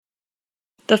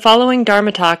The following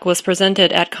Dharma talk was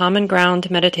presented at Common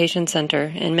Ground Meditation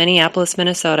Center in Minneapolis,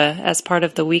 Minnesota as part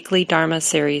of the weekly Dharma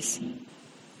series.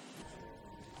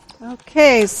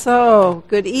 Okay, so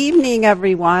good evening,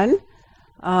 everyone.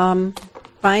 My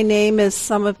name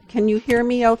is can you hear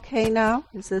me okay now?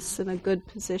 Is this in a good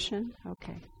position?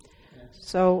 Okay.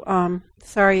 So,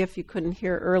 sorry if you couldn't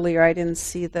hear earlier. I didn't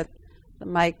see that the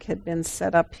mic had been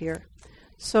set up here.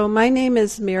 So my name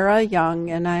is Merra Young,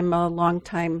 and I'm a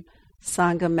longtime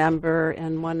Sangha member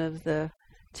and one of the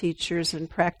teachers and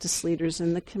practice leaders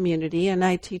in the community, and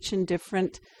I teach in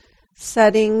different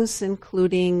settings,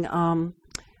 including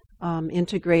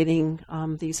integrating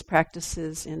these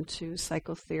practices into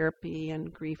psychotherapy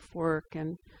and grief work,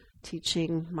 and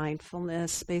teaching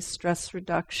mindfulness-based stress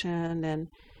reduction, and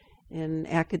in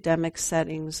academic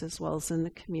settings as well as in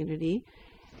the community.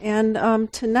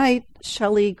 And tonight,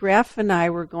 Shelley Graff and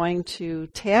I were going to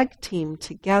tag team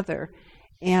together.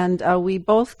 And we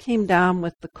both came down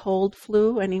with the cold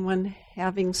flu. Anyone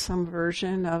having some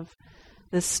version of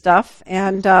this stuff?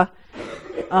 And I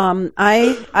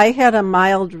had a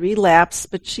mild relapse,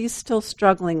 but she's still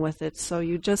struggling with it. So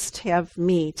you just have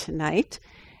me tonight.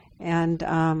 And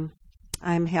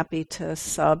I'm happy to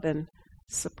sub and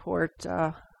support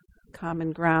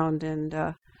Common Ground.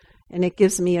 And it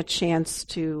gives me a chance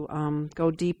to go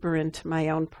deeper into my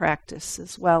own practice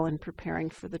as well in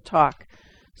preparing for the talk.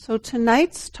 So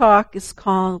tonight's talk is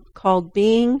called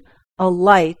Being a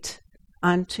Light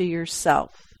Unto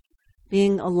Yourself.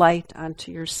 Being a Light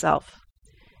Unto Yourself.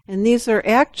 And these are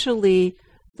actually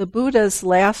the Buddha's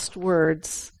last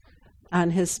words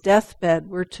on his deathbed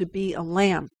were to be a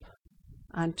lamp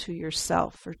unto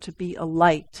yourself, or to be a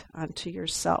light unto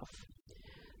yourself.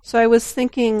 So I was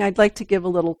thinking I'd like to give a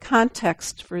little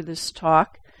context for this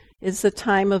talk. It's the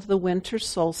time of the winter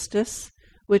solstice,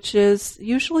 which is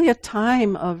usually a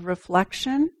time of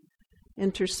reflection,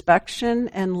 introspection,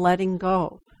 and letting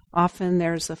go. Often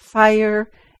there's a fire,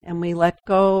 and we let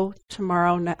go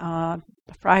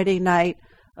Friday night,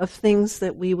 of things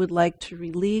that we would like to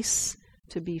release,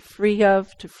 to be free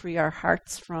of, to free our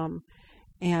hearts from.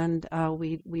 And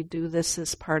we do this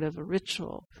as part of a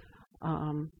ritual.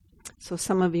 So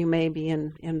some of you may be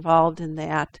involved in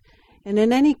that. And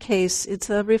in any case, it's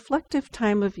a reflective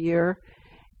time of year.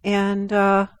 And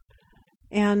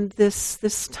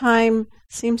this time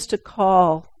seems to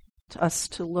call to us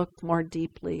to look more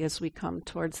deeply as we come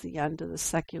towards the end of the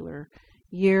secular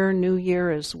year, New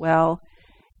Year as well.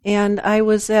 And I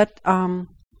was at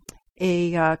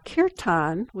a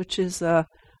kirtan, which is a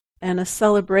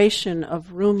celebration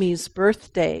of Rumi's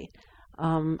birthday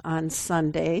on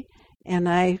Sunday, and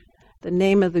the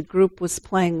name of the group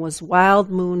was Wild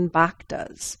Moon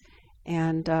Bhaktas,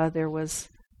 and there was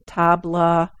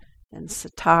tabla and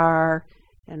sitar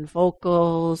and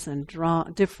vocals and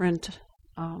different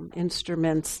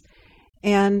instruments.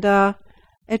 And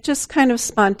it just kind of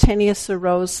spontaneous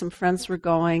arose. Some friends were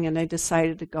going, and I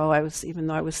decided to go. Even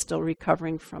though I was still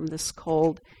recovering from this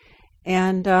cold.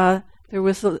 And there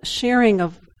was a sharing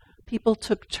of people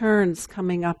took turns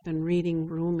coming up and reading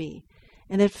Rumi.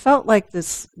 And it felt like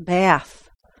this bath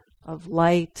of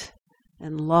light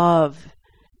and love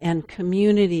and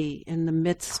community in the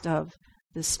midst of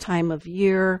this time of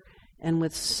year, and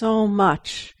with so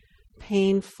much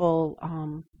painful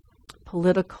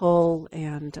political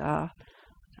and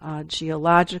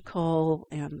geological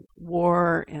and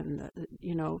war, and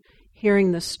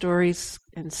hearing the stories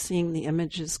and seeing the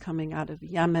images coming out of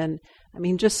Yemen. I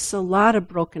mean, just a lot of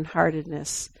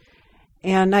brokenheartedness.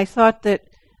 And I thought that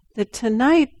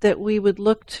tonight that we would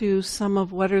look to some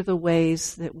of what are the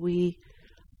ways that we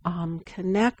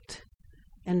connect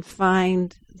and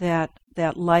find that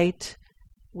light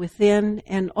within,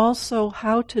 and also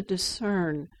how to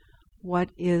discern what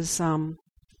is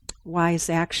wise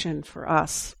action for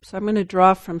us. So I'm going to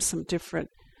draw from some different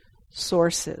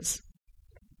sources,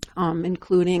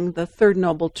 including the Third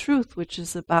Noble Truth, which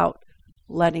is about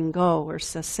letting go or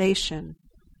cessation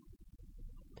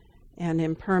and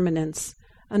impermanence.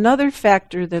 Another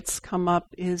factor that's come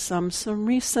up is some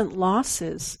recent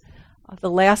losses. The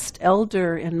last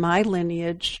elder in my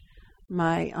lineage,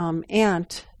 my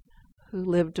aunt, who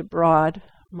lived abroad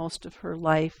most of her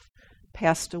life,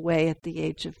 passed away at the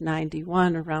age of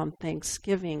 91 around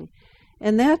Thanksgiving.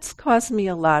 And that's caused me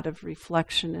a lot of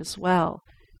reflection as well,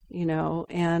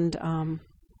 and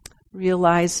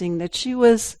realizing that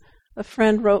a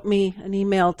friend wrote me an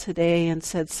email today and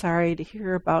said, sorry to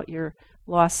hear about your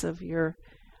loss of your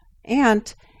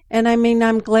aunt. And I mean,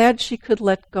 I'm glad she could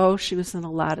let go. She was in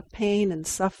a lot of pain and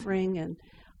suffering, and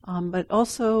but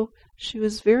also she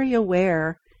was very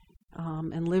aware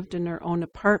and lived in her own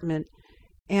apartment.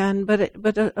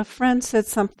 But a friend said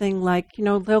something like,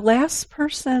 the last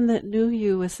person that knew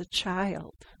you as a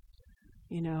child,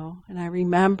 and I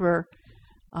remember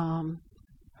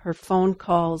her phone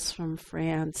calls from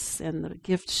France and the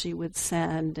gifts she would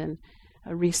send and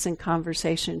a recent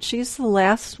conversation. She's the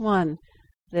last one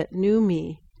that knew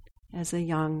me as a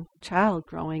young child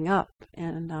growing up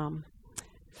and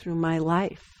through my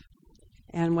life.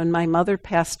 And when my mother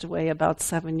passed away about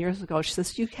 7 years ago, she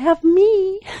says, "You have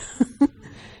me."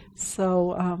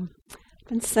 So I've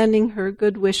been sending her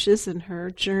good wishes in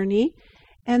her journey.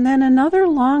 And then another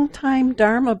longtime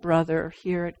Dharma brother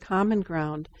here at Common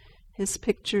Ground, his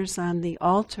picture's on the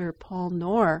altar, Paul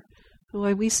Knorr, who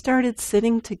we started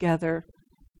sitting together,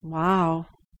 well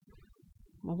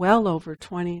over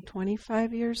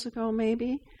 25 years ago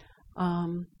maybe,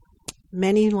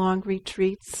 many long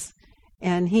retreats.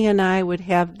 And he and I would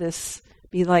have this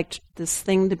be like this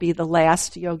thing to be the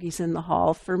last yogis in the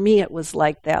hall. For me, it was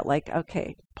like that, like,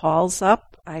 okay, Paul's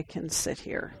up, I can sit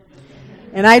here.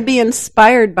 And I'd be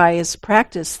inspired by his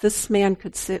practice. This man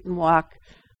could sit and walk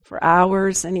for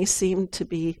hours, and he seemed to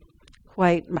be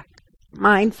quite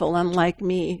mindful, unlike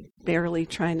me, barely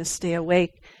trying to stay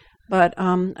awake. But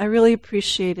I really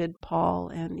appreciated Paul,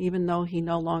 and even though he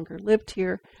no longer lived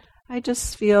here, I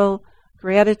just feel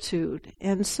gratitude.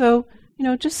 And so,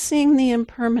 just seeing the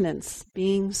impermanence,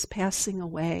 beings passing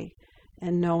away,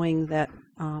 and knowing that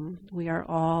we are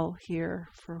all here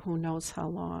for who knows how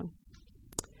long.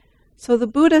 So the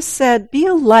Buddha said, "Be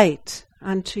a light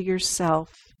unto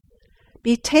yourself.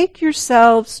 Betake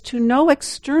yourselves to no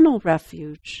external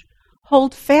refuge.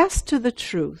 Hold fast to the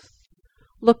truth.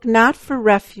 Look not for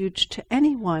refuge to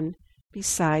anyone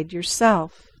beside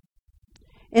yourself."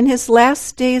 In his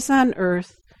last days on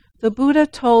earth, the Buddha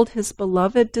told his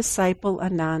beloved disciple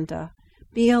Ananda,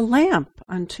 "Be a lamp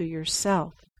unto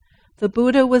yourself." The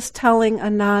Buddha was telling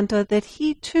Ananda that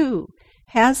he too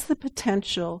has the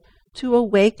potential to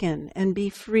awaken and be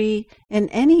free in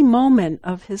any moment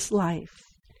of his life.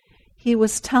 He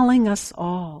was telling us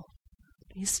all.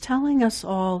 He's telling us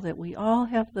all that we all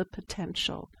have the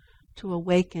potential to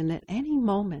awaken at any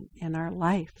moment in our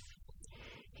life.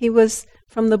 He was,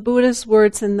 from the Buddha's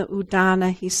words in the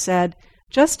Udana, he said,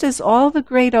 "Just as all the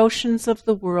great oceans of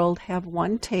the world have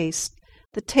one taste,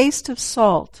 the taste of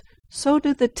salt, so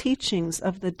do the teachings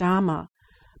of the Dhamma,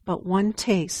 but one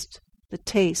taste, the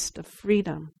taste of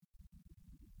freedom."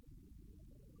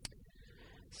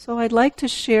 So I'd like to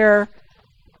share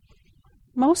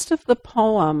most of the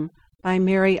poem by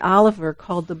Mary Oliver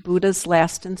called The Buddha's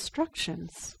Last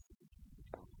Instructions.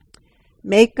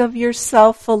 "Make of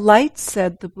yourself a light,"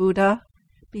 said the Buddha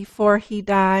before he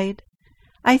died.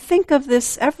 "I think of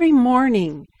this every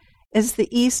morning as the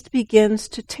east begins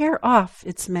to tear off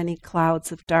its many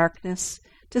clouds of darkness,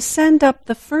 to send up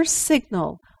the first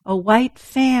signal, a white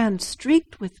fan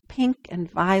streaked with pink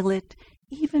and violet,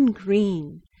 even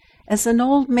green. As an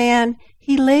old man,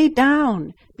 he lay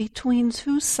down between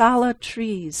two sala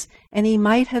trees, and he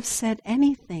might have said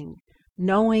anything,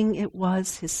 knowing it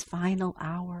was his final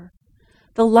hour.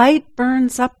 The light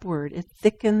burns upward, it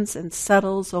thickens and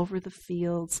settles over the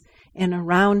fields, and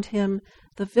around him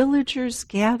the villagers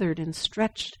gathered and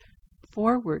stretched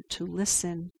forward to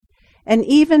listen. And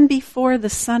even before the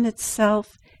sun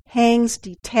itself hangs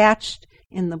detached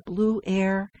in the blue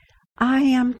air, I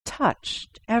am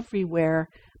touched everywhere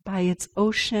by its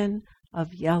ocean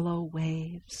of yellow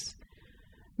waves."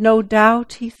 No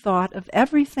doubt he thought of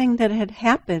everything that had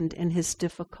happened in his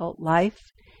difficult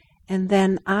life, and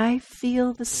then I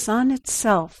feel the sun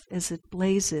itself as it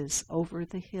blazes over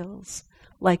the hills,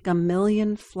 like a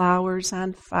million flowers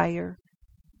on fire.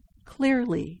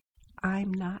 Clearly,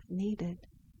 I'm not needed.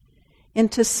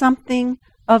 Into something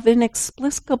of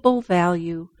inexplicable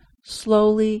value,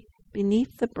 slowly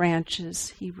beneath the branches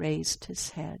he raised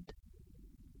his head.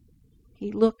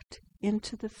 He looked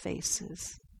into the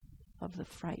faces of the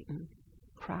frightened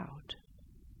crowd.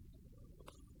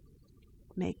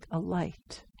 Make a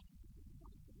light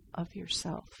of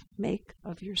yourself. Make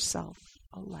of yourself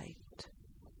a light.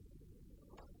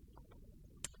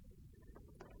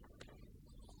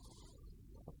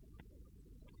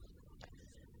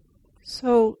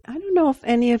 So I don't know if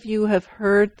any of you have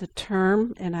heard the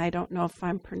term, and I don't know if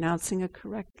I'm pronouncing it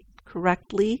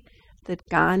correctly, that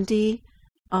Gandhi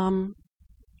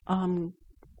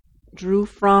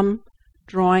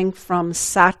drawing from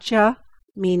satya,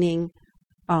 meaning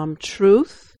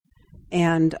truth,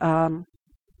 and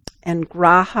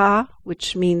graha,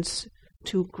 which means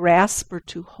to grasp or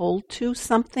to hold to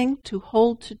something, to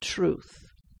hold to truth.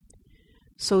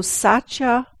 So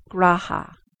satya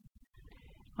graha.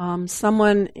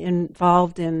 someone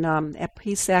involved in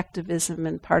peace activism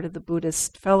and part of the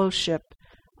Buddhist Fellowship,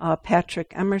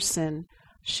 Patrick Emerson,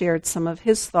 shared some of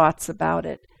his thoughts about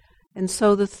it. And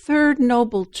so the third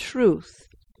noble truth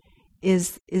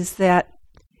is that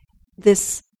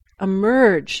this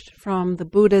emerged from the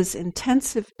Buddha's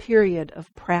intensive period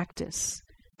of practice,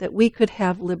 that we could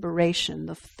have liberation.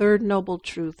 The third noble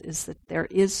truth is that there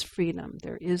is freedom,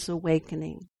 there is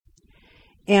awakening.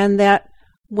 And that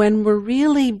when we're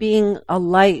really being a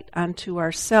light unto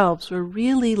ourselves, we're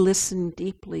really listening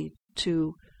deeply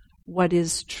to what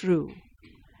is true.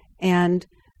 And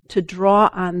to draw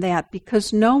on that,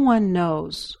 because no one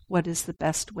knows what is the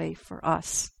best way for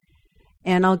us.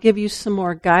 And I'll give you some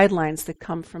more guidelines that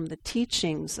come from the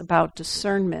teachings about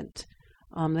discernment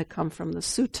that come from the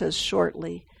suttas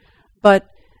shortly. But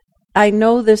I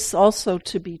know this also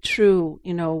to be true,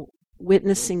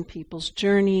 witnessing people's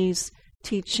journeys,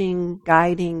 teaching,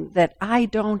 guiding, that I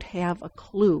don't have a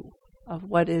clue of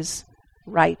what is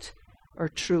right or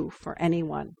true for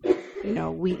anyone.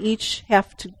 We each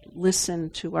have to listen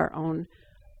to our own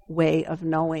way of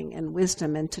knowing and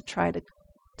wisdom and to try to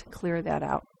clear that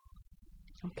out.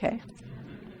 Okay?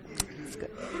 That's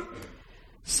good.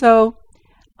 So,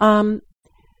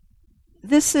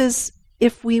 this is,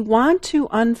 if we want to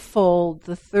unfold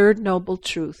the third noble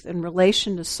truth in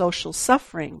relation to social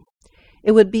suffering,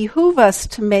 it would behoove us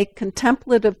to make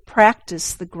contemplative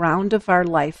practice the ground of our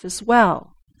life as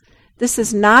well. This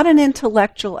is not an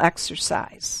intellectual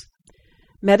exercise.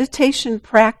 Meditation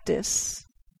practice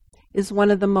is one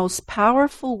of the most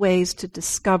powerful ways to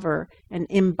discover an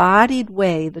embodied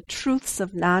way the truths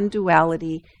of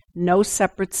non-duality, no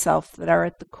separate self that are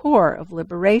at the core of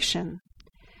liberation.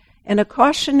 In a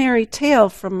cautionary tale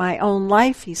from my own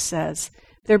life, he says,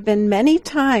 there have been many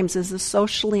times as a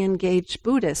socially engaged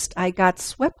Buddhist I got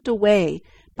swept away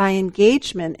by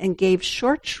engagement and gave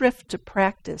short shrift to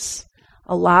practice.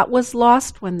 A lot was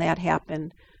lost when that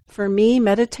happened. For me,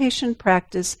 meditation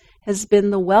practice has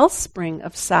been the wellspring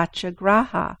of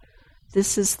satyagraha.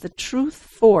 This is the truth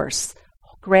force,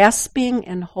 grasping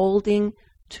and holding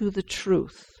to the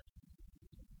truth,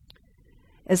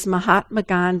 as Mahatma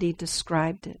Gandhi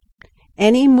described it.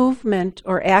 Any movement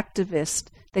or activist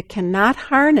that cannot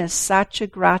harness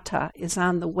satyagraha is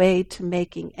on the way to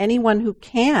making anyone who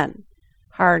can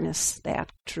harness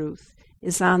that truth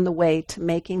is on the way to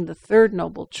making the third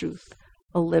noble truth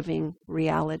a living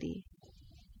reality.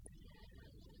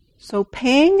 So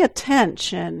paying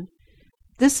attention,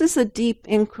 this is a deep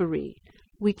inquiry.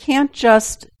 We can't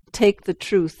just take the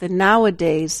truth, and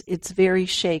nowadays it's very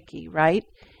shaky, right?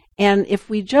 And if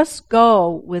we just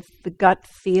go with the gut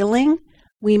feeling,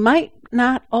 we might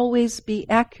not always be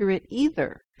accurate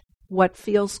either. What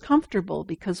feels comfortable,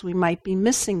 because we might be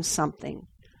missing something,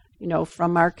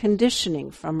 from our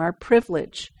conditioning, from our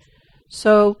privilege.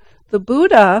 So the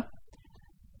Buddha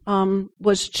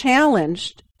was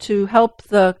challenged to help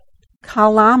the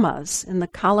Kalamas in the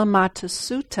Kalamata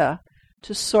Sutta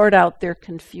to sort out their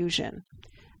confusion.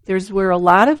 There were a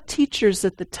lot of teachers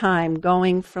at the time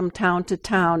going from town to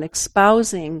town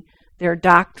espousing their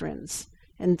doctrines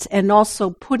and also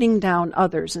putting down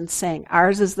others and saying,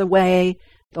 ours is the way,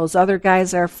 those other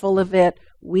guys are full of it,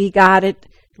 we got it,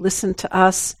 listen to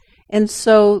us. And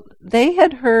so they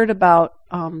had heard about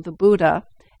the Buddha,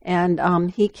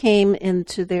 and he came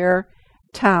into their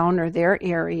town or their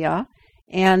area,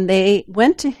 and they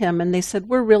went to him and they said,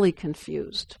 we're really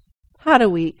confused. How do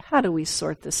we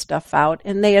sort this stuff out?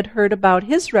 And they had heard about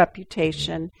his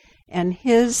reputation and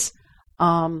his,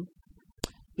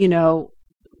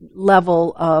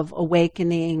 level of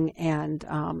awakening and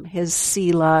his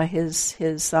sila,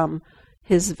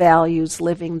 his values,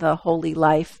 living the holy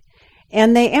life.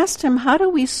 And they asked him, how do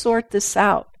we sort this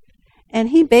out? And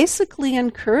he basically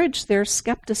encouraged their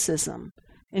skepticism,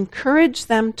 encouraged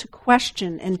them to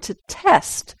question and to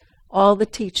test all the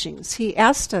teachings. He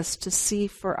asked us to see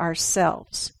for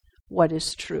ourselves what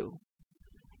is true,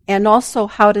 and also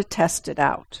how to test it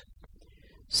out.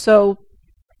 So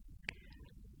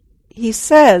he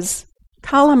says,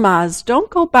 Kalamas, don't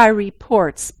go by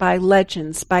reports, by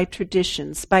legends, by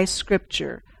traditions, by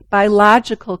scripture, by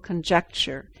logical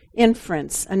conjecture,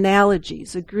 inference,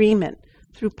 analogies, agreement,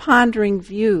 through pondering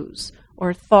views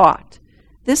or thought.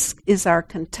 This is our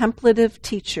contemplative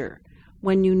teacher.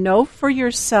 When you know for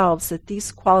yourselves that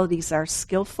these qualities are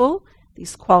skillful,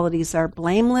 these qualities are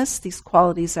blameless, these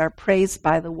qualities are praised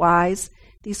by the wise,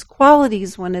 these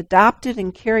qualities, when adopted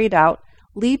and carried out,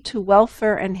 lead to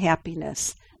welfare and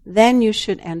happiness, then you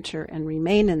should enter and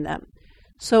remain in them.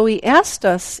 So he asked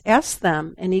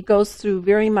them, and he goes through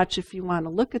very much, if you want to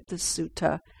look at this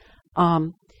sutta,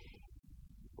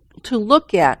 to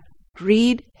look at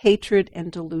greed, hatred,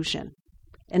 and delusion.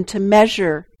 And to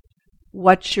measure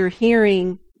what you're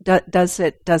hearing, does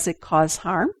it cause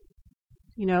harm?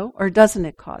 Or doesn't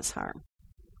it cause harm?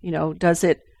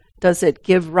 Does it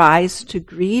give rise to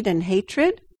greed and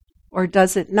hatred, or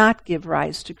does it not give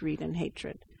rise to greed and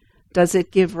hatred? Does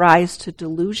it give rise to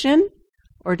delusion,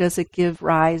 or does it give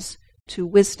rise to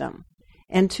wisdom?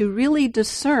 And to really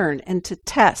discern and to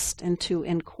test and to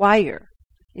inquire,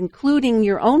 including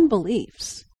your own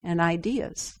beliefs and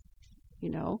ideas,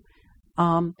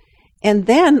 and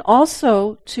then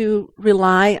also to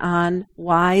rely on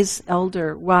wise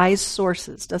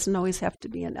sources. Doesn't always have to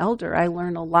be an elder. I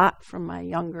learn a lot from my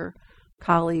younger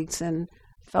colleagues and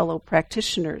fellow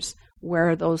practitioners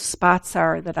where those spots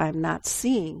are that I'm not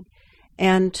seeing.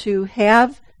 And to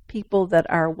have people that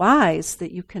are wise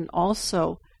that you can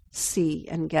also see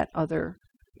and get other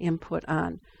input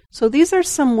on. So these are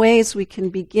some ways we can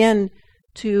begin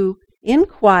to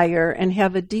inquire and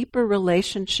have a deeper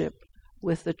relationship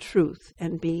with the truth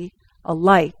and be a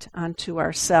light unto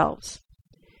ourselves.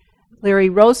 Larry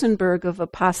Rosenberg of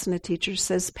Vipassana Teachers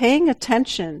says, paying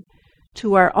attention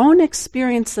to our own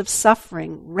experience of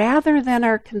suffering rather than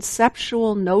our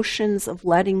conceptual notions of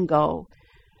letting go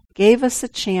gave us a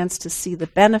chance to see the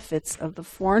benefits of the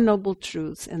Four Noble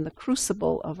Truths in the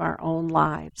crucible of our own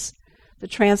lives. The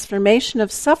transformation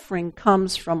of suffering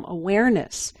comes from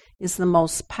awareness, is the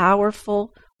most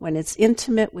powerful when it's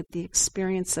intimate with the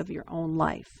experience of your own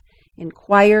life.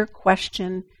 Inquire,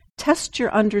 question, test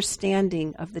your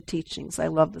understanding of the teachings. I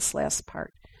love this last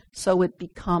part. So it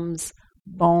becomes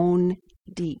bone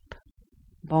deep.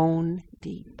 Bone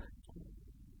deep.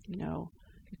 You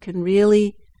can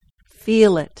really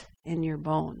feel it in your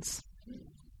bones.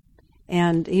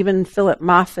 And even Philip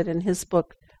Moffat in his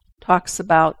book talks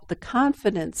about the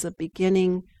confidence of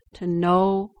beginning to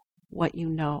know what you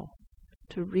know,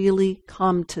 to really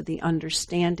come to the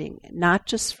understanding, not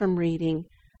just from reading,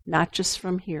 not just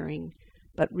from hearing,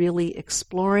 but really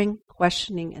exploring,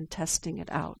 questioning, and testing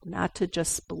it out, not to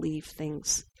just believe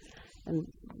things. And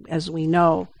as we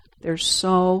know, there's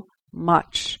so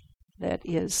much that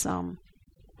is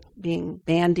being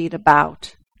bandied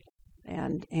about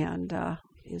and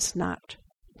is not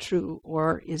true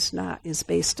or is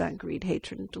based on greed,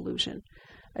 hatred, and delusion.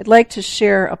 I'd like to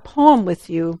share a poem with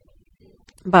you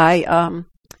by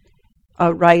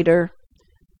a writer.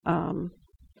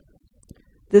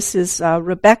 This is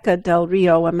Rebecca Del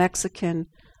Rio, a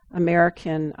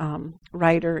Mexican-American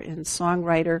writer and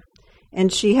songwriter.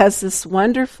 And she has this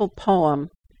wonderful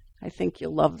poem. I think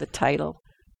you'll love the title.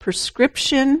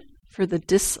 Prescription for the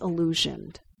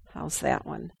Disillusioned. How's that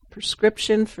one?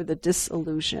 Prescription for the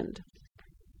Disillusioned.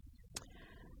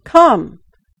 Come,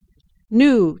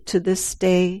 new to this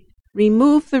day,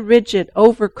 remove the rigid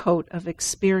overcoat of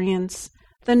experience,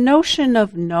 the notion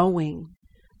of knowing,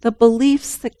 the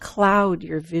beliefs that cloud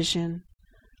your vision.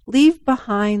 Leave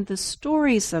behind the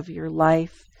stories of your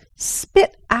life.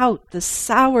 Spit out the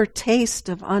sour taste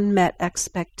of unmet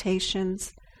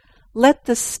expectations. Let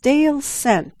the stale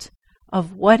scent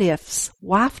of what-ifs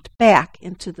waft back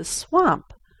into the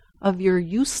swamp of your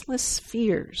useless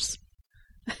fears.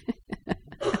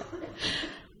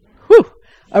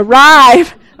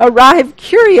 Arrive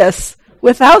curious,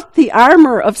 without the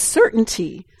armor of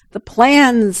certainty, the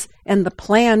plans and the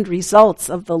planned results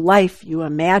of the life you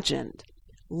imagined.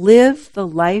 Live the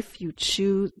life you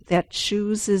choose that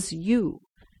chooses you,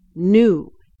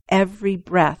 new every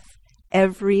breath,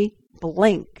 every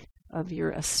blink of your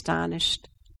astonished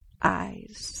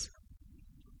eyes.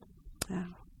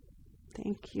 Oh,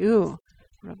 thank you,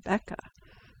 Rebecca.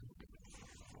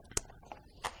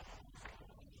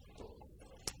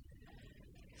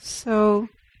 So,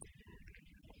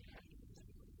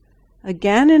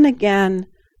 again and again,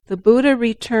 the Buddha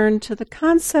returned to the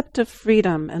concept of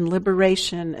freedom and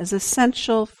liberation as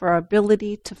essential for our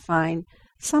ability to find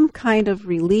some kind of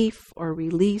relief or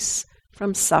release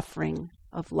from suffering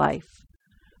of life.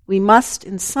 We must,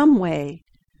 in some way,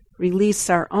 release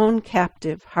our own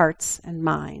captive hearts and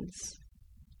minds.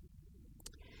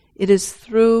 It is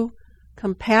through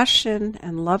compassion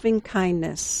and loving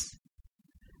kindness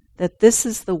that this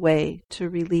is the way to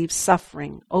relieve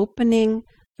suffering, opening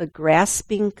the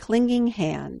grasping, clinging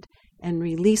hand and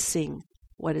releasing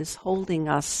what is holding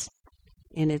us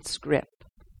in its grip.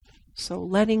 So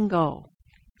letting go,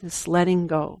 this letting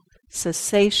go,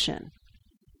 cessation.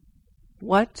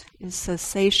 What is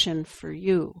cessation for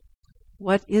you?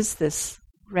 What is this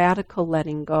radical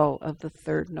letting go of the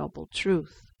Third Noble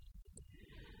Truth?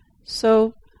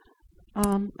 So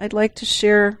I'd like to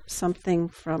share something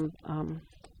from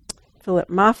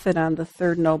Philip Moffat on the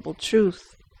Third Noble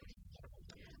Truth.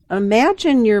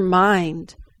 Imagine your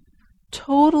mind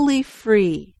totally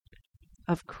free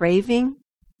of craving,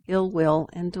 ill will,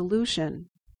 and delusion.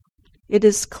 It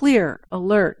is clear,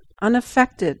 alert,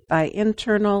 unaffected by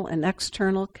internal and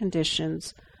external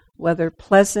conditions, whether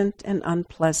pleasant and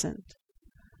unpleasant.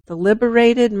 The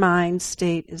liberated mind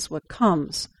state is what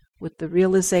comes with the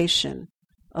realization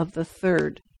of the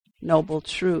third noble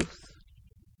truth.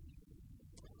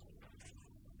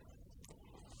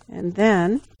 And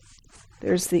then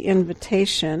there's the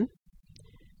invitation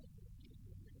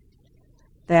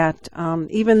that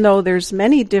even though there's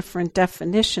many different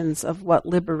definitions of what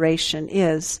liberation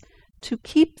is, to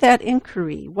keep that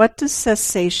inquiry. What does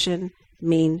cessation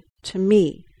mean to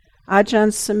me? Ajahn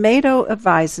Sumedho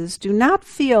advises, do not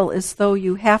feel as though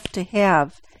you have to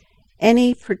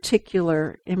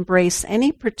embrace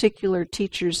any particular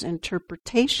teacher's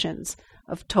interpretations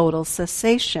of total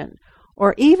cessation,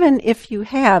 or even if you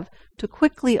have, to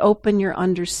quickly open your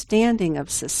understanding of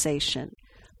cessation.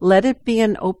 Let it be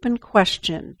an open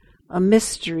question, a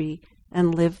mystery,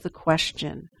 and live the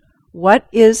question. What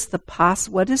is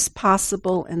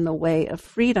possible in the way of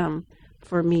freedom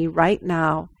for me right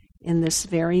now in this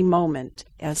very moment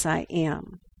as I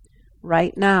am?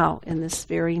 Right now in this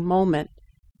very moment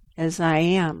as I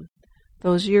am.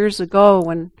 Those years ago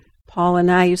when Paul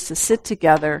and I used to sit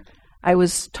together, I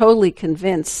was totally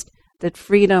convinced that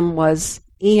freedom was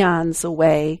eons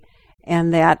away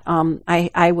and that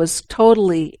I was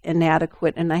totally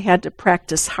inadequate and I had to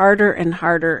practice harder and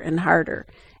harder and harder.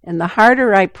 And the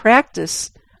harder I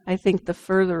practiced, I think the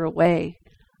further away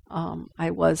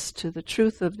I was to the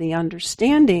truth of the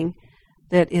understanding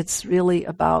that it's really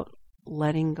about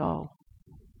letting go.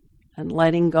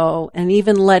 And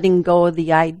even letting go of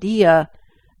the idea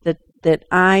that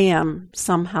I am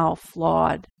somehow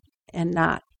flawed and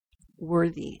not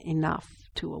worthy enough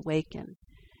to awaken.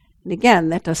 And again,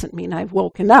 that doesn't mean I've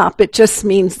woken up. It just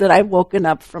means that I've woken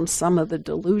up from some of the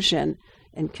delusion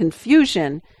and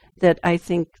confusion that I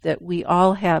think that we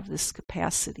all have this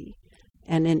capacity.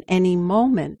 And in any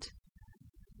moment,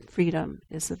 freedom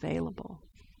is available.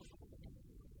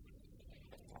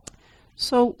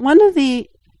 So one of the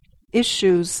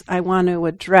issues I want to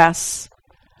address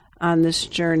on this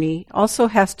journey also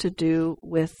has to do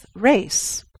with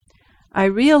race. I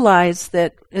realized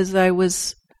that as I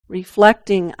was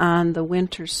reflecting on the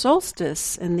winter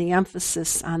solstice and the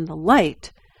emphasis on the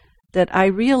light, that I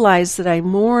realized that I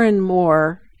more and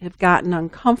more have gotten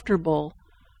uncomfortable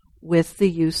with the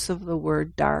use of the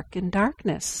word dark and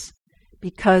darkness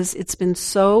because it's been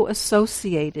so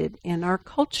associated in our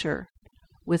culture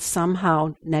with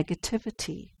somehow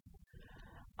negativity.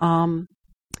 And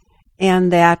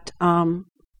that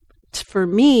for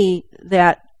me,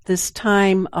 that this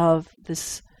time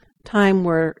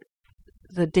where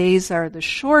the days are the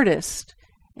shortest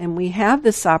and we have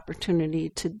this opportunity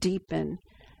to deepen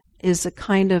is a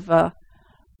kind of a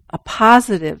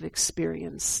positive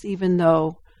experience, even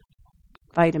though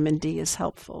vitamin D is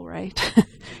helpful, right?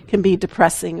 Can be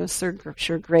depressing. It was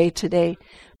sure gray today.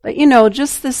 But,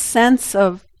 just this sense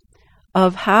of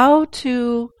how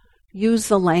to use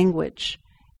the language.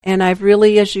 And I've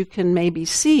really, as you can maybe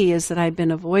see, is that I've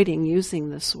been avoiding using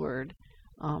this word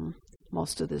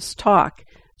most of this talk.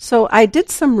 So I did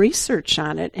some research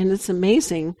on it, and it's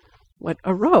amazing what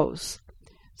arose.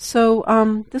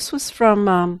 So this was from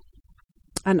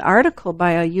an article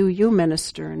by a UU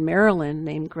minister in Maryland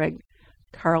named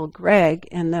Carl Gregg,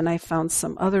 and then I found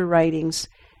some other writings.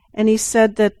 And he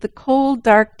said that the cold,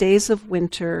 dark days of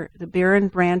winter, the barren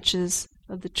branches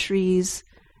of the trees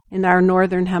in our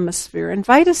northern hemisphere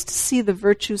invite us to see the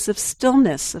virtues of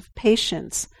stillness, of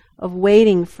patience, of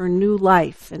waiting for new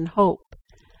life and hope.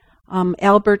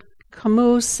 Albert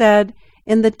Camus said,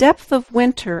 "In the depth of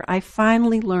winter, I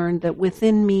finally learned that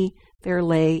within me there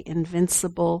lay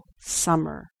invincible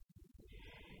summer."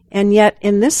 And yet,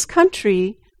 in this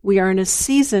country, we are in a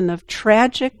season of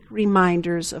tragic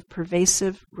reminders of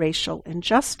pervasive racial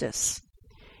injustice.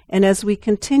 And as we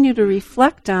continue to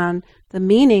reflect on the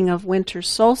meaning of winter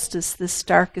solstice, this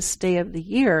darkest day of the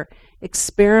year,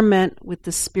 experiment with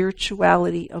the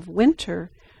spirituality of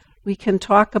winter, we can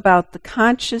talk about the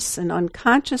conscious and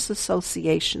unconscious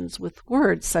associations with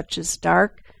words such as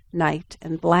dark, night,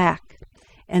 and black,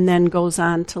 and then goes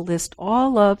on to list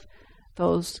all of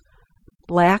those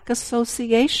black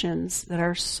associations that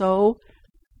are so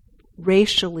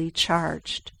racially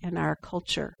charged in our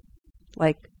culture,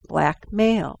 like black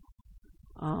male,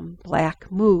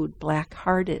 black mood,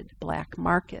 black-hearted, black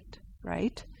market,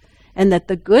 right? And that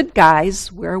the good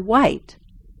guys wear white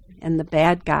and the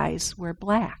bad guys wear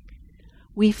black.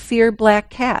 We fear black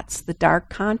cats, the dark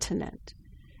continent.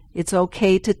 It's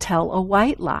okay to tell a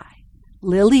white lie,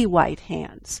 lily white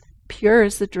hands, pure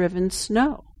as the driven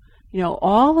snow.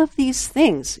 All of these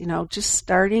things, just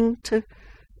starting to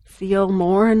feel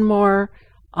more and more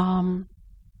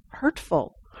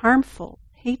hurtful, harmful,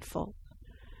 hateful.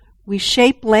 We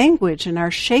shape language and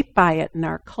are shaped by it in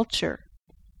our culture,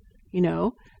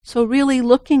 So really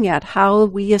looking at how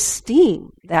we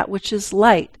esteem that which is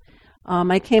light.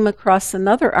 I came across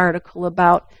another article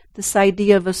about this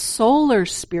idea of a solar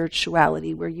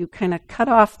spirituality where you kind of cut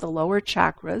off the lower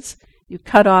chakras, you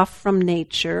cut off from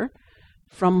nature,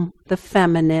 from the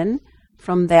feminine,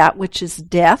 from that which is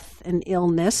death and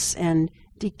illness and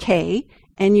decay,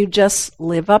 and you just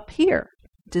live up here,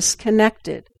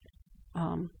 disconnected.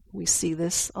 We see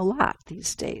this a lot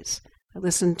these days. I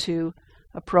listened to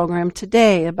a program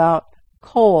today about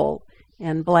coal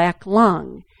and black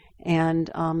lung and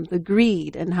the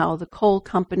greed and how the coal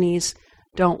companies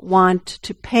don't want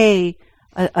to pay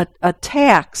a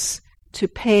tax to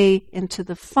pay into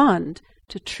the fund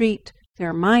to treat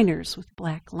their miners with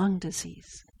black lung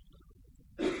disease.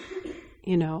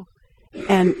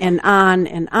 And on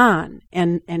and on.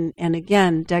 And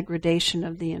again, degradation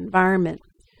of the environment.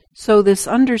 So this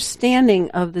understanding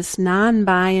of this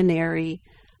non-binary,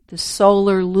 the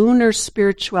solar, lunar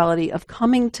spirituality of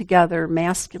coming together,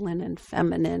 masculine and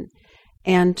feminine,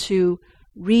 and to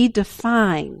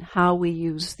redefine how we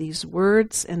use these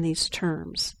words and these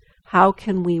terms. How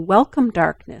can we welcome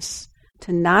darkness,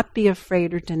 to not be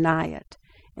afraid or deny it,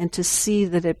 and to see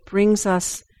that it brings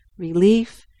us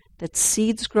relief, that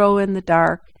seeds grow in the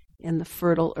dark, in the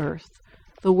fertile earth.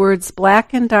 The words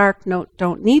black and dark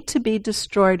don't need to be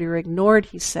destroyed or ignored,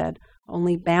 he said,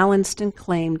 only balanced and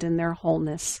claimed in their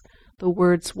wholeness. The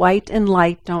words white and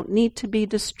light don't need to be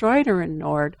destroyed or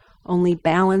ignored, only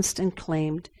balanced and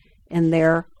claimed in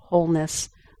their wholeness.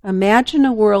 Imagine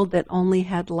a world that only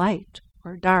had light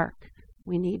or dark.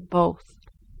 We need both.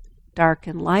 Dark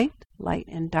and light, light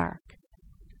and dark.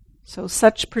 So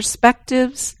such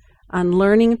perspectives on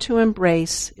learning to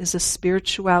embrace is a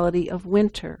spirituality of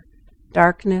winter.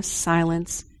 Darkness,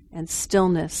 silence, and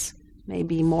stillness may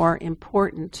be more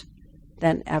important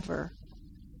than ever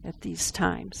at these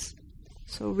times.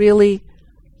 So really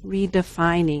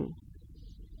redefining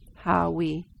how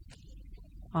we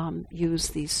use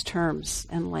these terms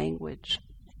and language.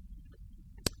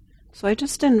 So I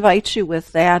just invite you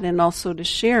with that, and also to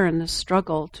share in the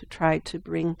struggle to try to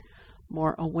bring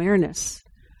more awareness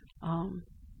and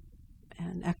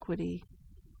equity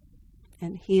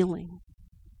and healing.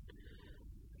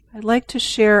 I'd like to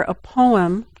share a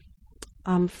poem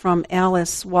from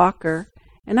Alice Walker,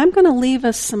 and I'm going to leave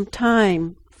us some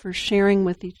time for sharing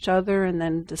with each other and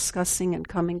then discussing and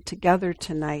coming together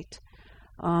tonight.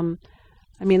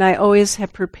 I always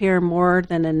have prepared more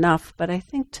than enough, but I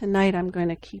think tonight I'm going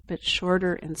to keep it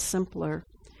shorter and simpler.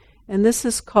 And this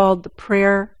is called The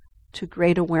Prayer to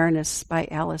Great Awareness by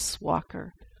Alice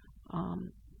Walker.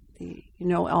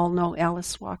 All know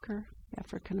Alice Walker,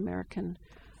 African-American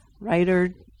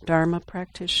writer, Dharma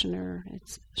practitioner.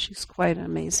 She's quite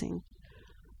amazing.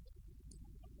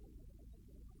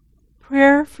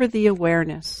 Prayer for the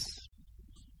awareness,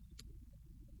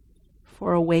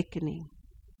 for awakening.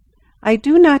 I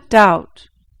do not doubt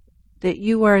that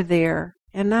you are there,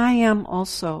 and I am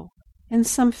also, in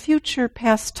some future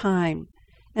past time,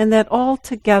 and that all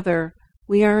together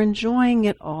we are enjoying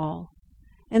it all.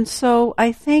 And so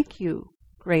I thank you,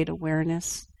 great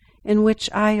awareness, in which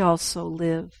I also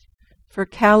live, for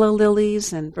calla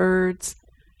lilies and birds,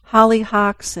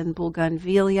 hollyhocks and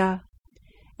bougainvillea,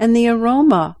 and the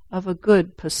aroma of a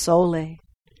good pozole,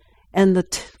 and the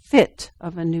fit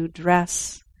of a new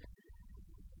dress.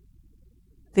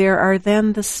 There are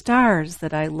then the stars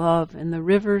that I love and the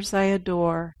rivers I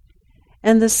adore,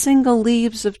 and the single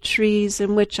leaves of trees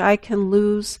in which I can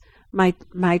lose my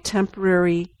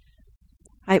temporary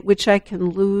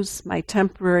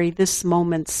this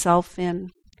moment's self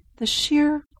in, the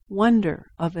sheer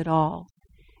wonder of it all,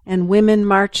 and women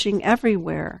marching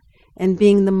everywhere and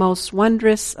being the most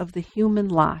wondrous of the human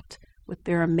lot with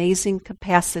their amazing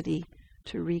capacity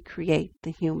to recreate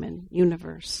the human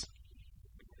universe.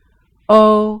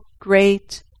 Oh,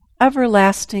 great,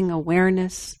 everlasting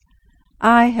awareness,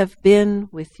 I have been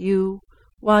with you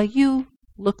while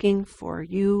looking for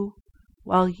you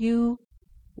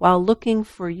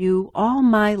all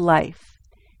my life,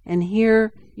 and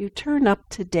here you turn up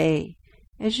today,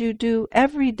 as you do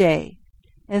every day,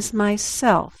 as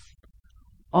myself,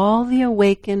 all the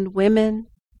awakened women,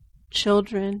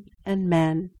 children, and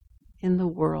men in the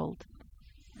world,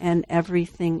 and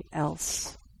everything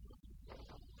else.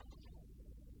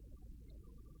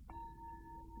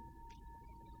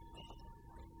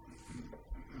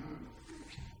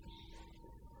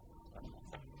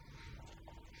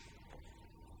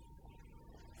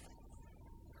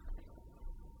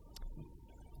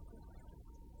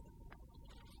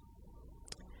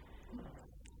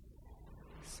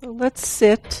 So let's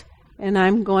sit, and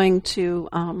I'm going to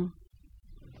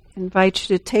invite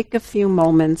you to take a few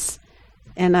moments,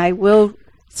 and I will,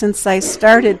 since I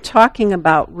started talking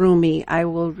about Rumi, I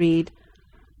will read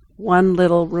one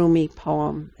little Rumi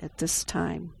poem at this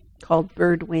time called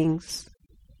Bird Wings.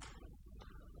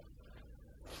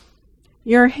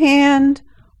 Your hand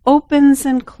opens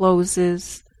and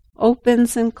closes,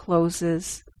 opens and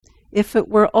closes. If it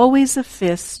were always a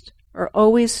fist or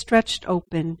always stretched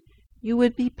open, you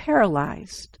would be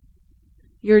paralyzed.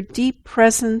 Your deep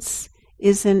presence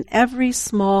is in every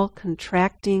small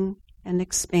contracting and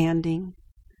expanding,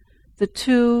 the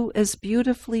two as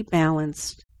beautifully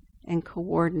balanced and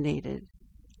coordinated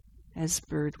as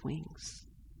bird wings.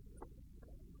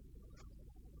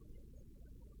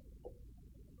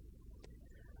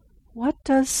 What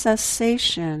does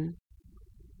cessation,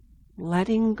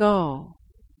 letting go,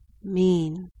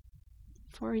 mean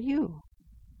for you?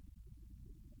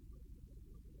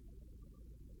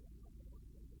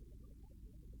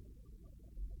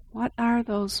 What are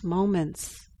those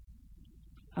moments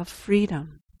of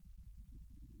freedom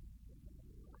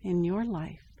in your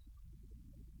life?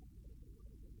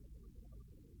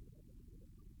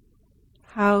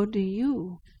 How do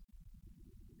you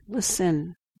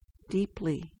listen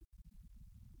deeply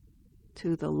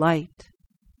to the light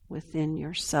within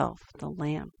yourself, the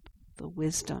lamp, the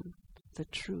wisdom, the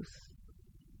truth,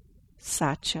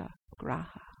 Satya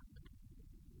Graha?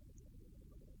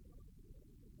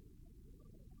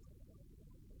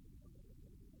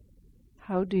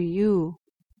 How do you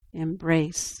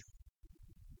embrace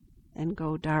and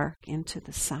go dark into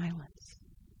the silence,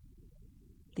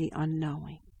 the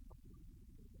unknowing?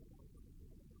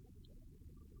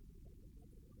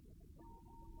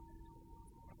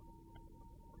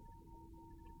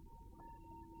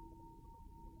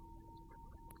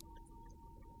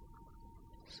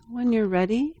 So when you're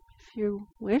ready, if you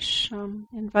wish,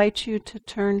 invite you to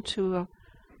turn to a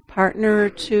partner or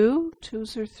two,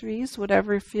 twos or threes,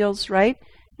 whatever feels right,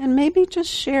 and maybe just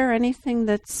share anything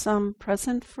that's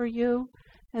present for you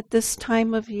at this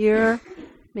time of year.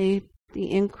 May the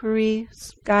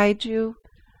inquiries guide you.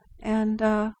 And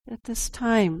at this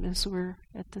time, as we're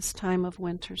at this time of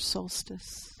winter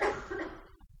solstice.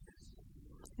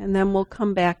 And then we'll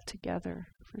come back together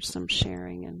for some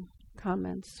sharing and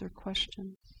comments or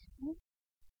questions.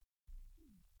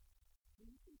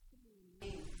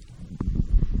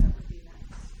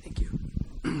 Thank you.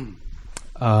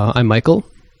 I'm Michael,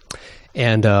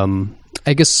 and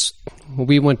I guess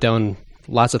we went down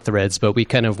lots of threads, but we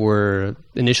kind of were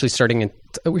initially starting and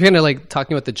we're kind of like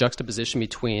talking about the juxtaposition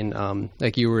between,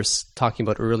 like you were talking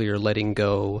about earlier, letting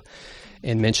go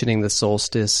and mentioning the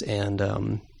solstice, and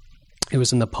it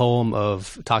was in the poem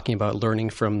of talking about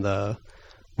learning from the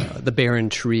barren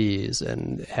trees,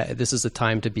 and this is a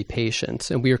time to be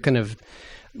patient, and we were kind of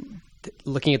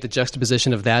looking at the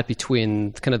juxtaposition of that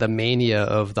between kind of the mania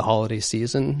of the holiday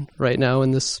season right now in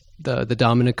this the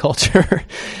dominant culture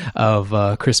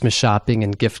of Christmas shopping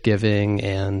and gift giving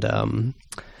and all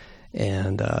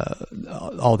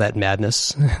that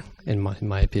madness, in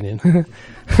my opinion,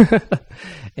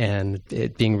 and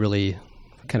it being really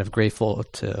kind of grateful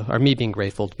to, or me being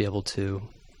grateful to be able to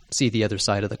see the other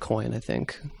side of the coin, I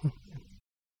think.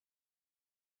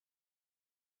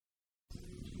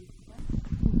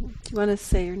 Do you want to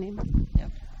say your name? Yeah.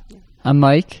 I'm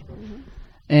Mike,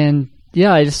 and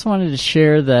I just wanted to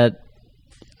share that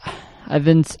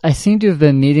I seem to have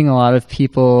been meeting a lot of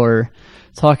people or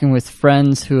talking with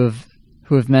friends who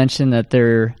have mentioned that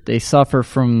they suffer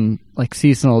from like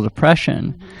seasonal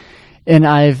depression, and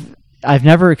I've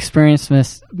never experienced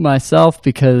myself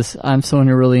because I'm someone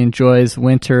who really enjoys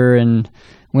winter and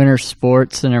winter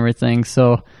sports and everything.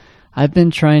 So I've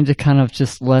been trying to kind of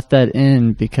just let that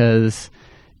in because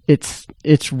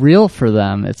it's real for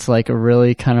them. It's like a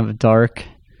really kind of dark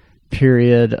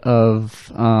period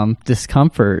of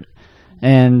discomfort,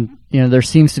 and there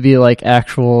seems to be like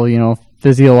actual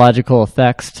physiological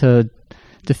effects to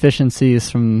deficiencies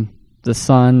from the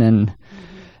sun,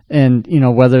 and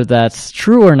whether that's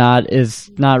true or not is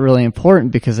not really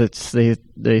important because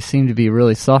they seem to be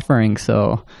really suffering.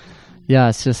 So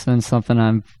it's just been something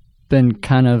I've been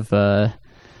kind of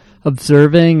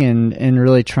observing and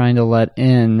really trying to let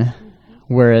in,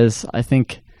 whereas I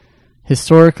think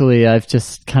historically I've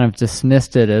just kind of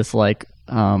dismissed it as like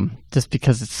just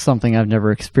because it's something I've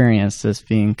never experienced as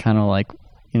being kind of like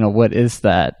what is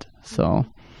that? So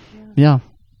yeah.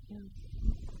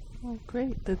 Well,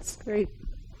 great. That's great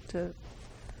to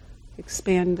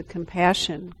expand the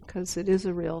compassion, because it is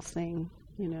a real thing,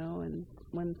 and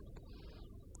when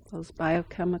those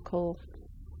biochemical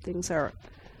things are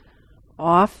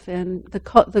off, and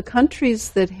the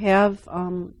countries that have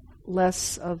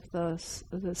less of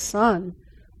the sun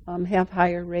have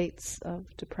higher rates of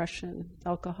depression,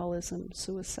 alcoholism,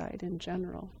 suicide in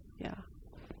general. Yeah.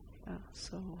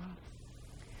 So,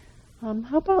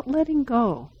 how about letting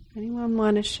go? Anyone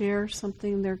want to share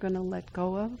something they're going to let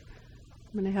go of?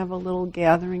 I'm going to have a little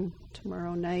gathering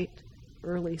tomorrow night,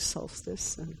 early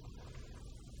solstice. And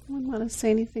anyone want to say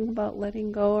anything about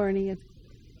letting go or anything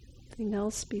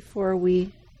else before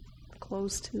we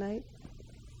close tonight?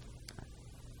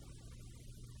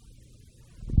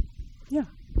 Yeah.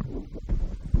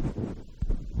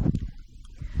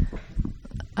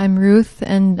 I'm Ruth,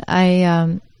 and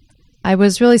I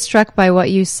was really struck by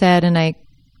what you said, and I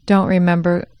don't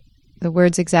remember the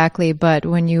words exactly, but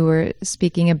when you were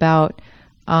speaking about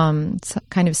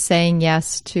kind of saying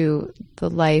yes to the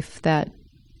life that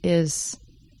is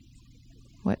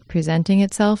presenting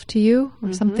itself to you,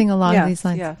 or something along these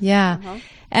lines. Yes. Yeah, Uh-huh.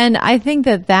 and I think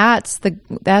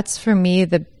that's for me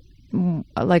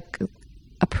like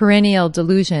a perennial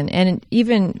delusion, and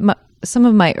even some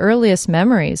of my earliest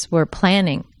memories were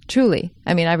planning. Truly.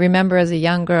 I mean, I remember as a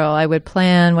young girl, I would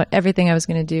plan everything I was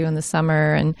going to do in the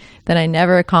summer, and then I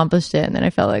never accomplished it, and then I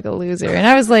felt like a loser. And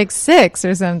I was like 6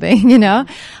 or something, you know?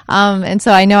 And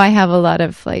so I know I have a lot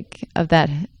of that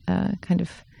kind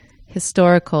of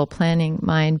historical planning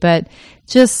mind, but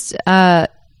just the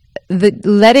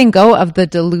letting go of the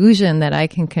delusion that I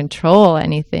can control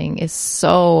anything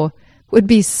would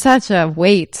be such a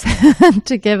weight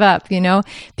to give up, you know?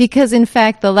 Because in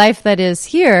fact, the life that is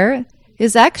here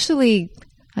is actually,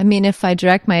 I mean, if I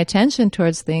direct my attention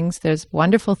towards things, there's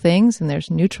wonderful things and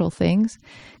there's neutral things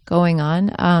going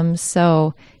on.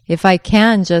 So if I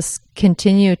can just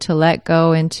continue to let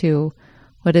go into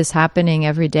what is happening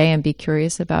every day and be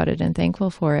curious about it and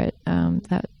thankful for it,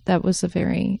 that was a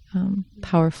very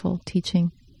powerful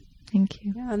teaching. Thank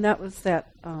you. Yeah, and that was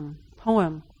that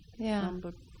poem Yeah.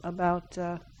 About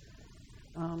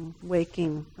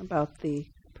waking, about the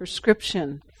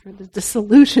prescription for the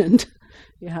disillusioned.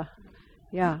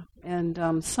 Yeah.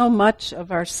 And so much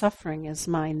of our suffering is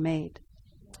mind-made.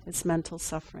 It's mental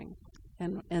suffering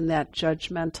and that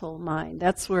judgmental mind.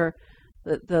 That's where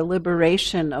the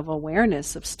liberation of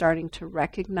awareness, of starting to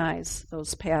recognize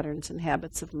those patterns and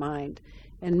habits of mind,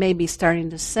 and maybe starting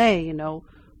to say, you know,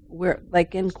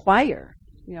 inquire,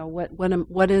 you know,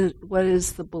 what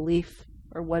is the belief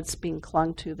or what's being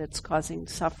clung to that's causing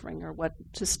suffering, or what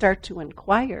to start to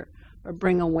inquire or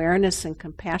bring awareness and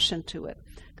compassion to it.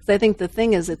 Because I think the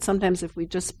thing is that sometimes if we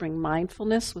just bring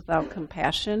mindfulness without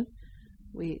compassion,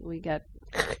 we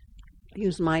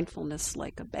use mindfulness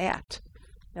like a bat.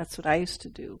 That's what I used to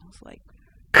do. It's like,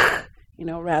 you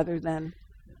know, rather than,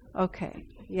 okay,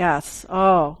 yes,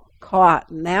 oh, caught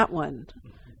in that one,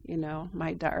 you know,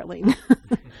 my darling.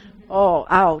 Oh,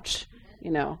 ouch,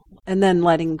 you know, and then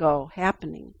letting go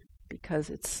happening,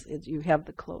 because you have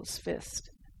the closed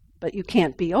fist. But you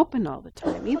can't be open all the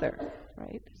time either,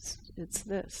 right? It's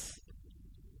this.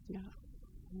 Yeah.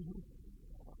 Mm-hmm.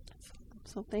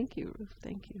 So thank you, Ruth.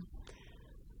 Thank you.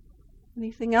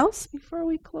 Anything else before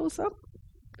we close up?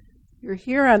 You're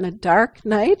here on a dark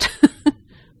night,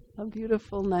 a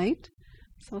beautiful night.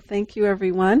 So thank you,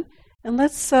 everyone. And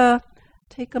let's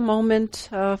take a moment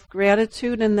of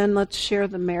gratitude, and then let's share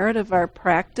the merit of our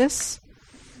practice.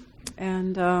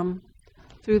 And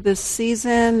through this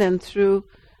season and through,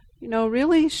 you know,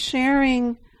 really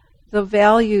sharing the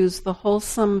values, the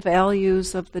wholesome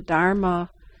values of the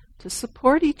Dharma, to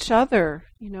support each other,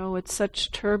 you know, at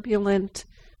such turbulent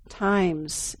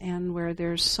times, and where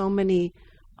there's so many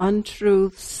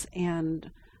untruths and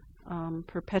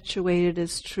perpetuated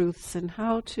as truths, and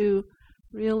how to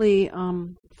really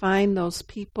find those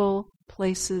people,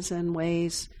 places, and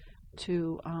ways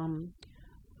to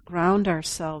ground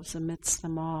ourselves amidst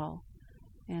them all,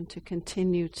 and to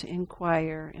continue to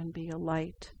inquire and be a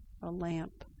light, a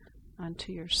lamp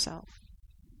unto yourself.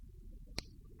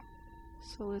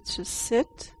 So let's just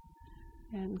sit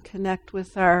and connect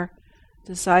with our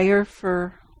desire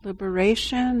for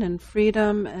liberation and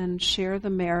freedom, and share the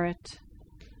merit,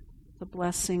 the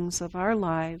blessings of our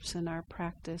lives and our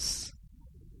practice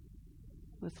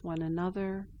with one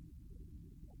another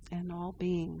and all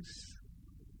beings,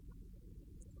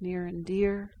 near and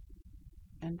dear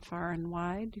and far and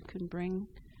wide. You can bring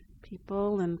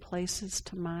people and places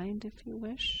to mind if you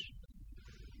wish.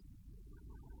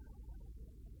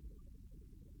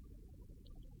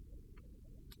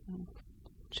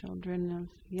 Children of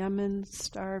Yemen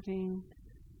starving,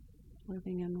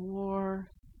 living in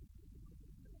war.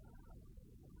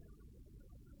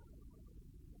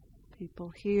 People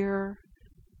here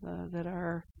that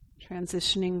are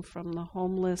transitioning from the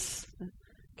homeless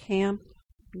camp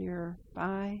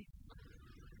nearby.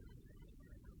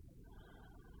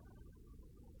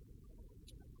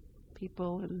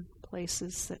 People and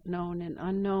places that known and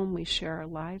unknown we share our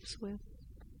lives with.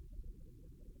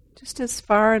 Just as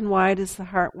far and wide as the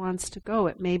heart wants to go,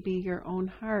 it may be your own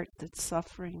heart that's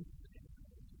suffering.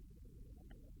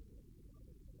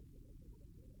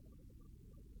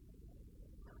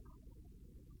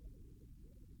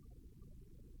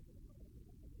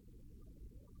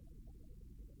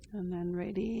 And then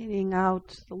radiating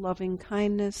out the loving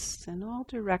kindness in all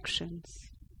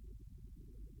directions.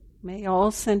 May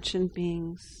all sentient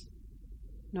beings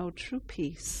know true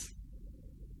peace,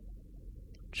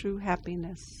 true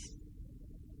happiness,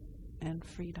 and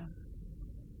freedom.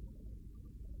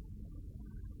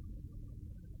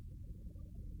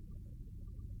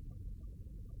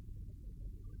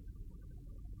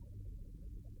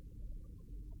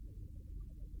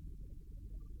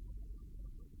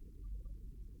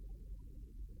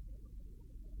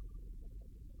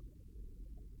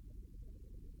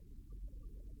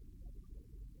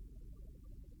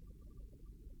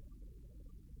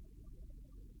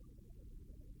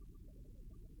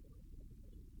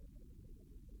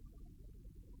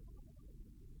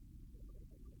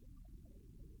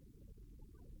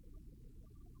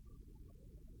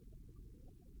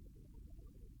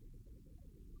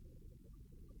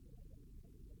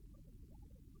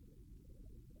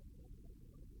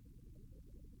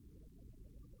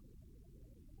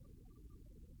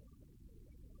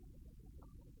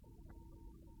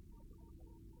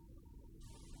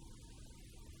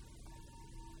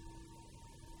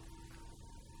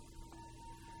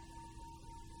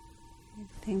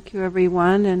 Thank you,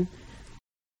 everyone. And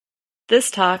This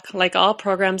talk, like all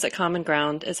programs at Common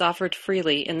Ground, is offered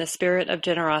freely in the spirit of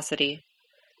generosity.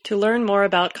 To learn more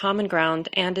about Common Ground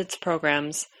and its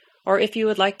programs, or if you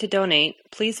would like to donate,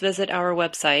 please visit our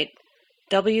website,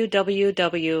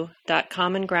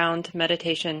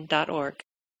 www.commongroundmeditation.org.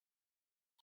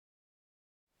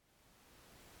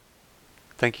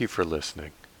 Thank you for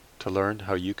listening. To learn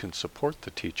how you can support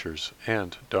the teachers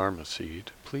and Dharma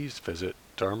Seed, please visit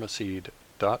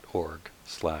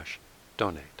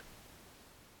dharmaseed.org/donate.